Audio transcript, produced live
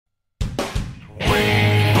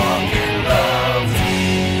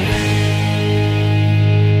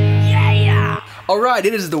Alright,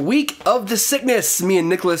 it is the week of the sickness. Me and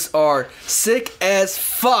Nicholas are sick as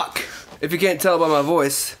fuck. If you can't tell by my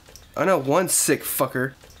voice, I know one sick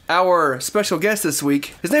fucker. Our special guest this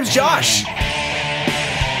week, his name's Josh.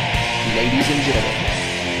 Ladies and gentlemen,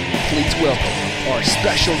 please welcome our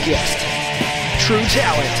special guest, true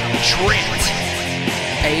talent, Trent,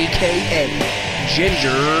 a.k.a.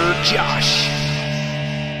 Ginger Josh.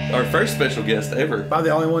 Our first special guest ever. Am I the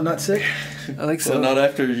only one not sick? I think so. Well, not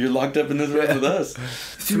after you're locked up in this room with us.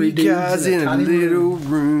 Three guys in a little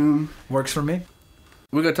room. Works for me.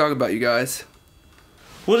 We're going to talk about you guys.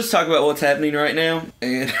 We'll just talk about what's happening right now,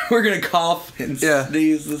 and we're going to cough and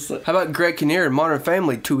sneeze. How about Greg Kinnear in Modern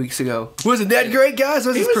Family 2 weeks ago? Wasn't that great, guys?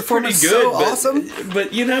 Was his performance pretty good, so awesome?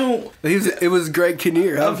 But you know... It was Greg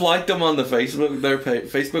Kinnear. I've liked them on the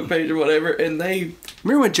Facebook page or whatever, and they...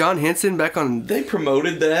 Remember when John Henson back on... They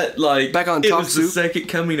promoted that, like... Back on It Talk was Soup? the second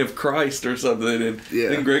coming of Christ or something, and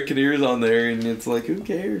then Greg Kinnear's on there, and it's like, who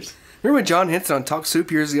cares? Remember when John Henson on Talk Soup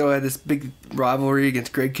years ago had this big rivalry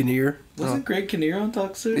against Greg Kinnear? Wasn't Greg Kinnear on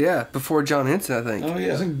Talk Soup? Yeah, before John Henson, I think. Oh,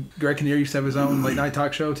 yeah. Wasn't Greg Kinnear used to have his own late night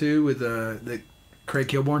talk show, too, with that Craig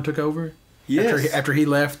Kilborn took over? Yes. After he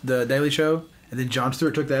left the Daily Show, and then Jon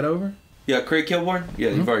Stewart took that over? Yeah, Craig Kilborn? Yeah,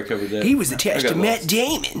 you've already covered that. He was attached to Matt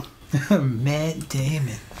Damon. Matt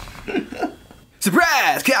Damon.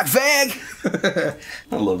 Surprise, cockfag!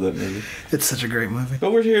 I love that movie. It's such a great movie.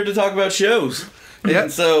 But we're here to talk about shows. Yeah.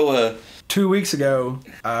 And so, 2 weeks ago,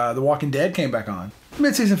 The Walking Dead came back on.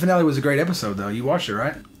 Mid-season finale was a great episode, though. You watched it,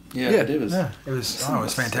 right? yeah, Yeah. it was. Yeah. It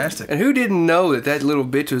was fantastic. And who didn't know that little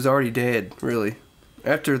bitch was already dead, really?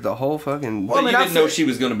 After the whole fucking... Well, you didn't know she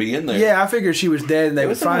was going to be in there. Yeah, I figured she was dead and they It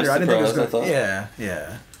would was a find her. nice I didn't think it was surprise, going I to... thought.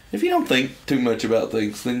 Yeah. If you don't think too much about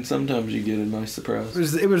things, then sometimes you get a nice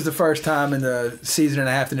surprise. It was the first time in the season and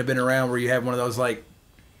a half that had been around where you had one of those, like,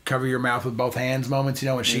 cover your mouth with both hands moments, you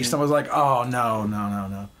know, when she was like, oh,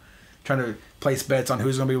 no. Trying to place bets on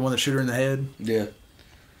who's going to be the one that shoot her in the head. Yeah.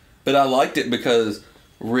 But I liked it because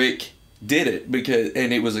Rick did it,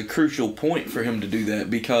 and it was a crucial point for him to do that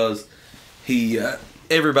because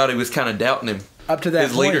everybody was kind of doubting him. Up to that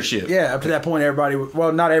his point, leadership. Yeah, up to that point, everybody,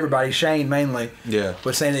 well, not everybody, Shane mainly,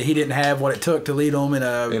 was saying that he didn't have what it took to lead them in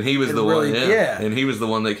a... And he was the one, and he was the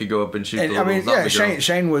one that could go up and shoot the little zombie girl.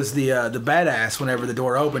 Shane was the badass whenever the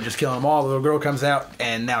door opened, just killing them all. The little girl comes out,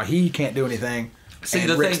 and now he can't do anything. See,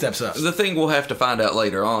 Rick steps up. The thing we'll have to find out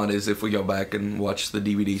later on is if we go back and watch the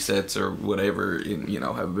DVD sets or whatever, and, you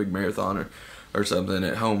know, have a big marathon or something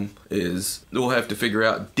at home, is we'll have to figure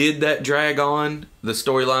out, did that drag on, the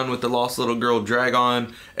storyline with the lost little girl drag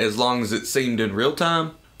on as long as it seemed in real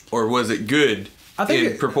time, or was it good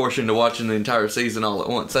in proportion to watching the entire season all at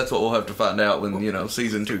once? That's what we'll have to find out when, you know,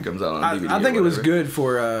 season 2 comes out on DVD. I think it was good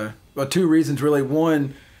for 2 reasons, really.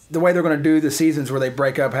 One, the way they're going to do the seasons where they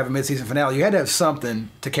break up, have a mid-season finale, you had to have something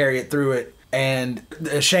to carry it through it. And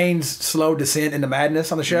Shane's slow descent into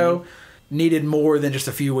madness on the show needed more than just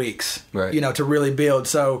a few weeks, right, you know, to really build.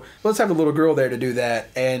 So let's have the little girl there to do that.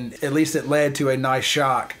 And at least it led to a nice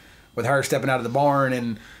shock with her stepping out of the barn.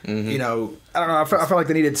 And, you know, I don't know, I felt like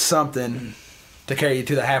they needed something to carry you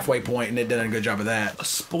to the halfway point, and it did a good job of that.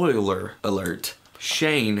 Spoiler alert.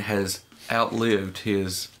 Shane has outlived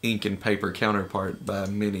his ink and paper counterpart by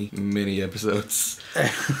many episodes.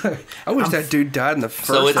 I wish that dude died in the first.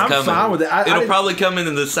 So it's coming. I'm fine with it. It'll probably come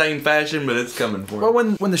in the same fashion, but it's coming for him.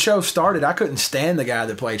 Well, when the show started, I couldn't stand the guy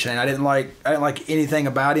that played Shane. I didn't like anything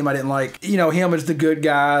about him. I didn't like, you know, him as the good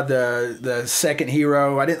guy, the second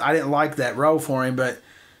hero. I didn't like that role for him, but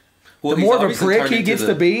the more of a prick he gets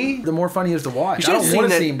to be, the more fun he is to watch. I don't want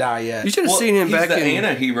to see him die yet. You should have seen him back in... He's the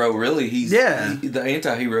anti-hero, really. He's the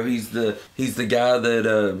anti-hero. He's the guy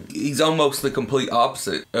that... he's almost the complete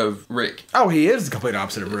opposite of Rick. Oh, he is the complete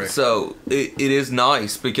opposite of Rick. So it is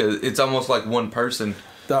nice because it's almost like one person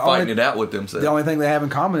fighting it out with themselves. The only thing they have in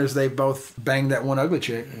common is they both banged that one ugly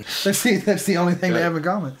chick. That's the only thing they have in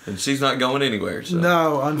common. And she's not going anywhere. So.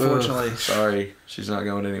 No, unfortunately. Sorry, she's not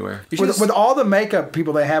going anywhere. With all the makeup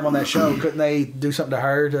people they have on that show, couldn't they do something to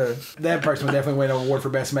her? That person would definitely win an award for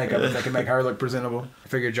best makeup if they can make her look presentable. I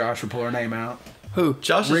figured Josh would pull her name out. Who?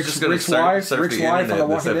 Josh is just going to surf Rick's the wife internet on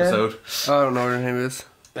The this Walking episode. I don't know what her name is.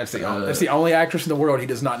 That's the only actress in the world he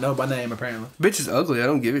does not know by name, apparently. Bitch is ugly. I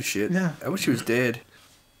don't give a shit. Yeah. I wish she was dead.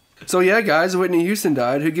 So yeah, guys, Whitney Houston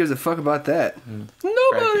died. Who gives a fuck about that?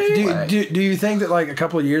 Nobody. Do you think that like a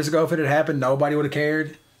couple of years ago, if it had happened, nobody would have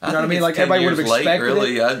cared? You know what I mean? Like everybody would have expected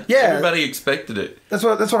really. it. Everybody expected it. That's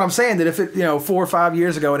what I'm saying. That if it 4 or 5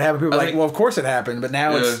 years ago it happened, people were like, well, of course it happened. But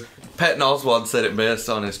now it's. Patton Oswalt said it best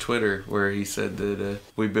on his Twitter, where he said that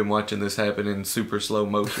we've been watching this happen in super slow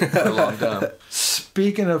motion for a long time.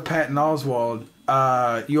 Speaking of Patton Oswalt,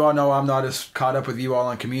 you all know I'm not as caught up with you all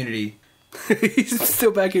on Community. He's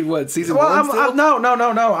still back in what, season 1 still?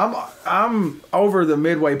 No. I'm over the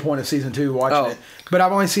midway point of season 2 watching it. But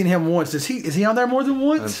I've only seen him once. Is he on there more than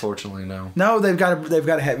once? Unfortunately, no. No, they've got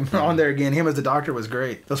to have him on there again. Him as the doctor was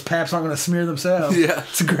great. Those paps aren't going to smear themselves. Yeah.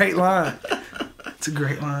 It's a great line. It's a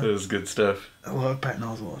great line. It was good stuff. I love Patton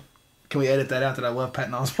Oswalt. Can we edit that out that I love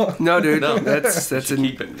Patton Oswalt? No, dude. No.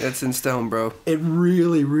 That's in stone, bro. It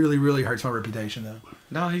really, really, really hurts my reputation, though.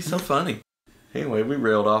 No, he's so funny. Anyway, we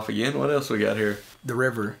railed off again. What else we got here? The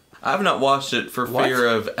River. I've not watched it for fear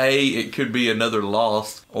of A, it could be another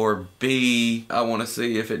Lost, or B, I want to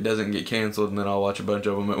see if it doesn't get canceled, and then I'll watch a bunch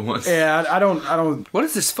of them at once. Yeah, I don't. What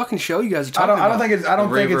is this fucking show you guys are talking about? I don't think it's.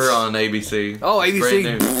 River on ABC. Oh,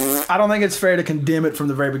 ABC. I don't think it's fair to condemn it from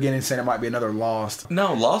the very beginning, saying it might be another Lost.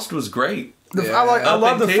 No, Lost was great. I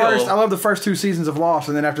love the first 2 seasons of Lost,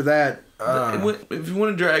 and then after that. If you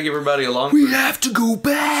want to drag everybody along, we have to go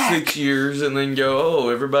back 6 years and then go,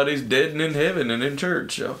 everybody's dead and in heaven and in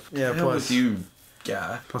church. So yeah, hell with you,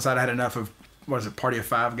 guy. Plus, I'd had enough of Party of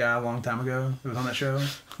Five guy a long time ago. It was on that show.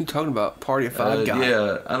 You talking about Party of Five guy?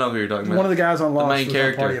 Yeah, I know who you're talking about. One of the guys on Lost, the main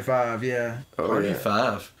character. Party of Five. Yeah, Party of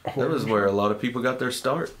Five. That was where a lot of people got their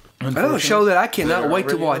start. Another show that I cannot wait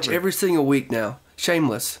to watch every single week now.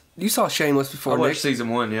 Shameless. You saw Shameless before, I watched Nick? season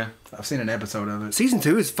 1, yeah. I've seen an episode of it. Season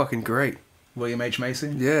 2 is fucking great. William H.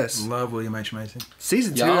 Macy? Yes. Love William H. Macy.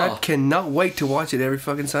 Season 2, I cannot wait to watch it every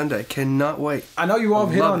fucking Sunday. Cannot wait. I know you all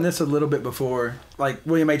have hit on this a little bit before. Like,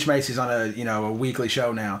 William H. Macy's on a weekly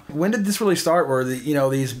show now. When did this really start where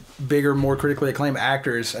these bigger, more critically acclaimed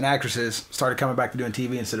actors and actresses started coming back to doing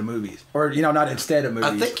TV instead of movies? Or, not instead of movies.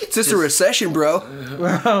 I think it's just a recession, bro.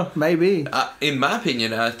 Well, maybe. In my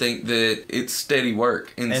opinion, I think that it's steady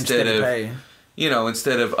work instead of pay.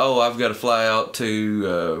 Instead of, I've got to fly out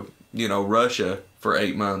to Russia for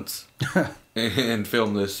 8 months and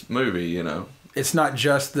film this movie, It's not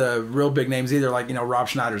just the real big names either. Like, Rob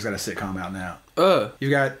Schneider's got a sitcom out now. You've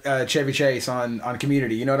got Chevy Chase on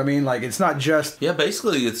Community. You know what I mean? Like, it's not just... Yeah,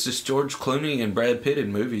 basically, it's just George Clooney and Brad Pitt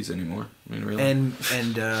in movies anymore. I mean, really. And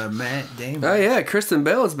Matt Damon. Oh, yeah. Kristen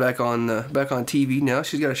Bell is back on TV now.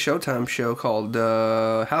 She's got a Showtime show called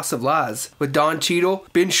House of Lies with Don Cheadle,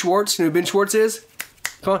 Ben Schwartz. You know who Ben Schwartz is?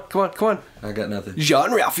 Come on. I got nothing.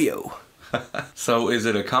 Jean-Ralphio. So is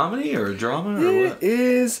it a comedy or a drama or what? It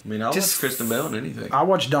is. I mean, I'll watch Kristen Bell in anything. I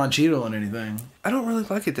watch Don Cheadle in anything. I don't really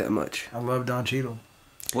like it that much. I love Don Cheadle.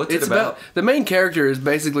 What's it about? The main character is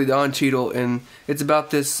basically Don Cheadle, and it's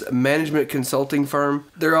about this management consulting firm.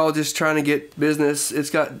 They're all just trying to get business. It's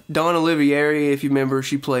got Dawn Olivieri, if you remember,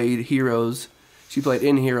 she played Heroes. She played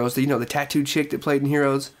in Heroes. The tattooed chick that played in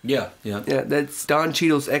Heroes? Yeah. Yeah, that's Don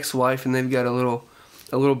Cheadle's ex-wife, and they've got a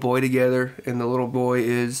little boy together, and the little boy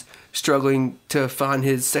is struggling to find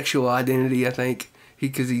his sexual identity, I think,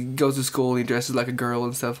 because he goes to school and he dresses like a girl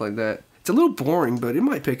and stuff like that. It's a little boring, but it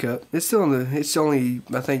might pick up. It's only,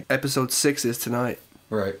 I think, episode 6 is tonight.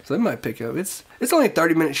 Right. So it might pick up. It's only a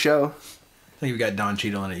 30-minute show. I think you've got Don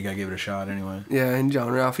Cheadle in it. You got to give it a shot anyway. Yeah, and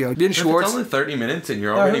Jean-Ralphio. Ben Schwartz. It's only 30 minutes and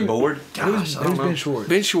you're already bored? Gosh, who's Ben Schwartz?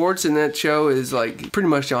 Ben Schwartz in that show is like pretty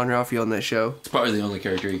much Jean-Ralphio in that show. It's probably the only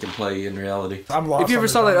character he can play in reality. I'm lost. If you ever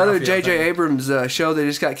saw that other J.J. Abrams show that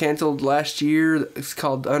just got canceled last year, it's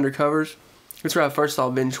called Undercovers. That's where I first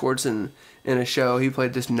saw Ben Schwartz in a show. He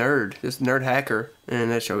played this nerd hacker,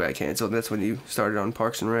 and that show got canceled. That's when he started on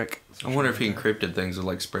Parks and Rec. I wonder if he encrypted things with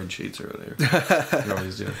like spreadsheets or whatever. He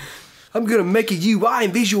always do. I'm gonna make a UI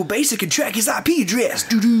in Visual Basic and track his IP address.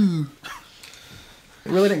 Doo-doo.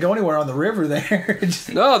 It really didn't go anywhere on the river there.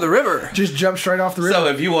 The river. Just jumped straight off the river. So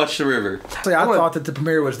have you watched The River? See, I thought that the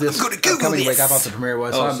premiere was this coming week. I thought the premiere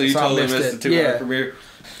was. So you totally missed the 2-hour premiere?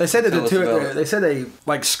 They said that they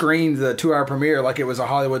like screened the 2-hour premiere like it was a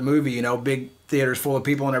Hollywood movie, big theaters full of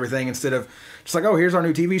people and everything, instead of just like, here's our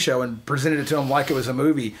new TV show, and presented it to them like it was a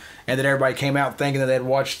movie, and then everybody came out thinking that they'd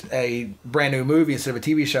watched a brand new movie instead of a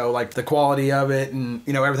TV show, like the quality of it and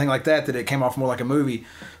everything like that it came off more like a movie.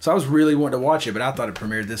 So I was really wanting to watch it, but I thought it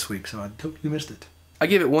premiered this week, so I totally missed it. I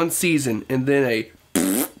give it one season and then a.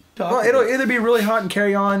 Well, it'll either be really hot and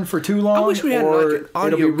carry on for too long, I wish we had or like an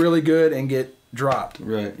audio. It'll be really good and get dropped.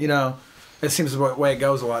 Right. It seems the way it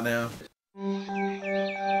goes a lot now.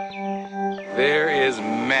 There is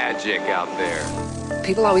magic out there.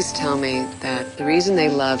 People always tell me that the reason they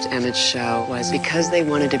loved Emmett's show was because they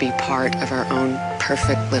wanted to be part of our own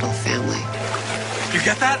perfect little family. You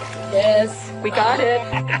get that? Yes, we got it.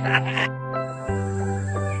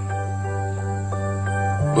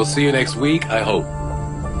 We'll see you next week, I hope.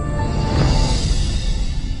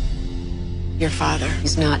 Your father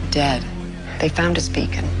is not dead. They found his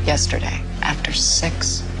beacon yesterday, after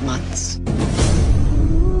 6 months.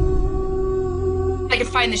 I can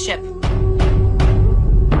find the ship.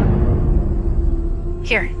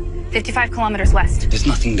 Here, 55 kilometers west. There's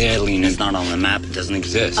nothing there, Lena. It's not on the map. It doesn't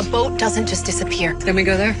exist. A boat doesn't just disappear. Then we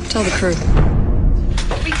go there? Tell the crew.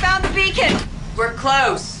 We found the beacon! We're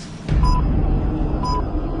close.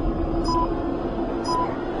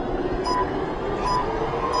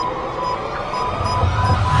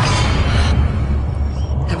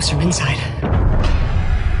 That was from inside.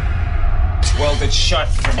 It's welded shut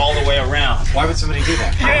from all the way around. Why would somebody do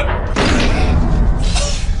that?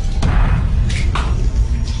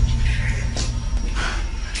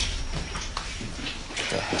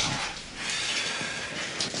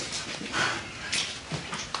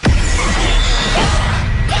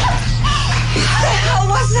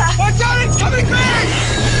 Watch out, it's coming back!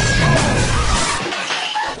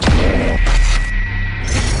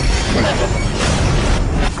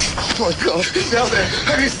 Oh my God, down there,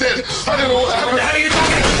 and he's dead. I don't know what happened. What are you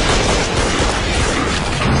talking?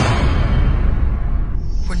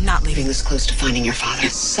 We're not leaving this close to finding your father.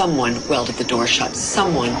 Someone welded the door shut.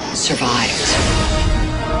 Someone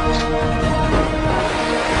survived.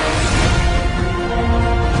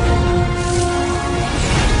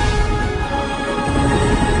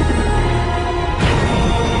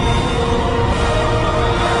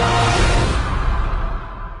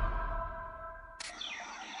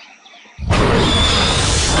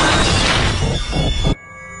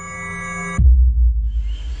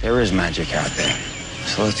 There is magic out there.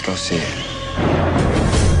 So let's go see it.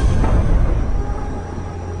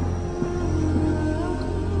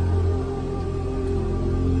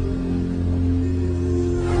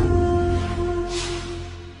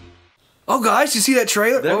 Oh, guys, you see that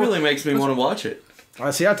trailer? That really makes me want to watch it.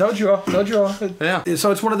 I see. I told you all. Yeah.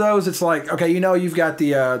 So it's one of those. It's like, okay, you know, you've got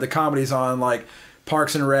the comedies on like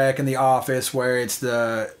Parks and Rec and The Office, where it's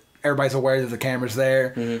everybody's aware that the camera's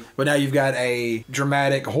there. Mm-hmm. But now you've got a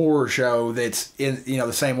dramatic horror show that's in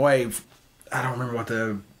the same way. I don't remember what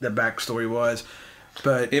the backstory was,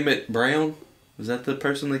 but Emmett Brown, is that the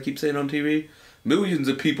person they keep saying on TV? Millions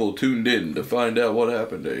of people tuned in to find out what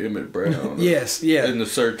happened to Emmett Brown. Yes, yeah. In the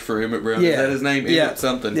search for Emmett Brown. Yeah. Is that his name? Yeah. Emmett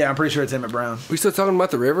something? Yeah, I'm pretty sure it's Emmett Brown. We still talking about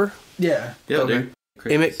the river? Yeah. Yeah, Okay.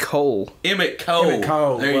 dude. Emmett Cole. Emmett Cole. Emmett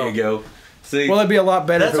Cole. There you go. See, Well, it'd be a lot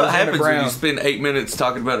better that's if it what was Emmett happens when Brown. you spend 8 minutes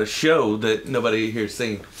talking about a show that nobody here's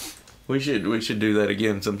seen. We should do that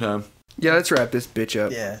again sometime. Yeah, let's wrap this bitch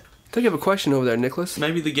up. Yeah. I think you have a question over there, Nicholas.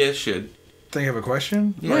 Maybe the guest should. Think of a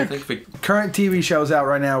question? Yeah, I think we... Current TV shows out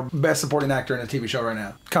right now. Best supporting actor in a TV show right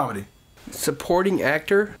now. Comedy. Supporting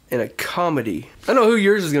actor in a comedy. I know who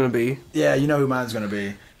yours is going to be. Yeah, you know who mine's going to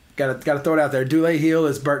be. Got to throw it out there. Dule Hill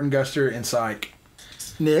is Burton Guster in Psych.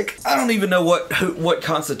 Nick? I don't even know what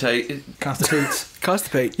constitutes.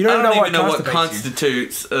 Constipate. You don't, I don't even know constipates what you.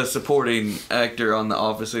 constitutes a supporting actor on The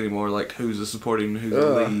Office anymore. Like, who's a supporting, who's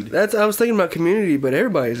a lead. I was thinking about Community, but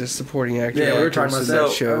everybody's a supporting actor. Yeah, we were talking about actress in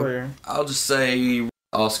that show. earlier. I'll just say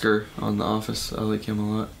Oscar on The Office. I like him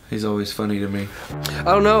a lot. He's always funny to me. I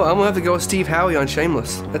don't know. I'm going to have to go with Steve Howie on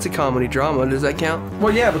Shameless. That's a comedy drama. Does that count?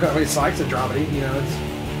 Well, yeah, because Psych's a dramedy, you know.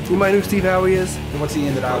 It's, Anybody know who Steve Howie is? what's the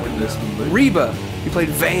end that I would know? Reba. He played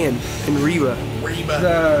Van in Reba.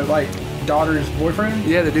 The, like, daughter's boyfriend?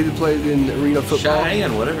 Yeah, the dude that played in Reno football.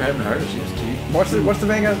 Cheyenne, whatever happened to her? She was cute. What's the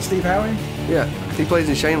thing got Steve Howie? Yeah, he plays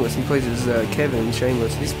in Shameless. He plays as Kevin in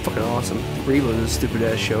Shameless. He's fucking awesome. Reba is a stupid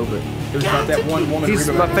ass show, but It was about that one woman. he's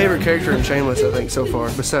Reba my Mc- favorite character in Shameless, I think, so far.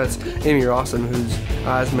 Besides Amy Rawson, whose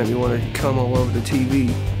eyes make me want to come all over the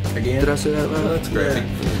TV. Again? Did I say that loud? That's great.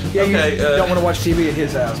 Yeah, Okay, you don't want to watch TV at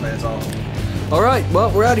his house, man. It's awful. All right,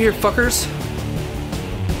 well, we're out of here, fuckers.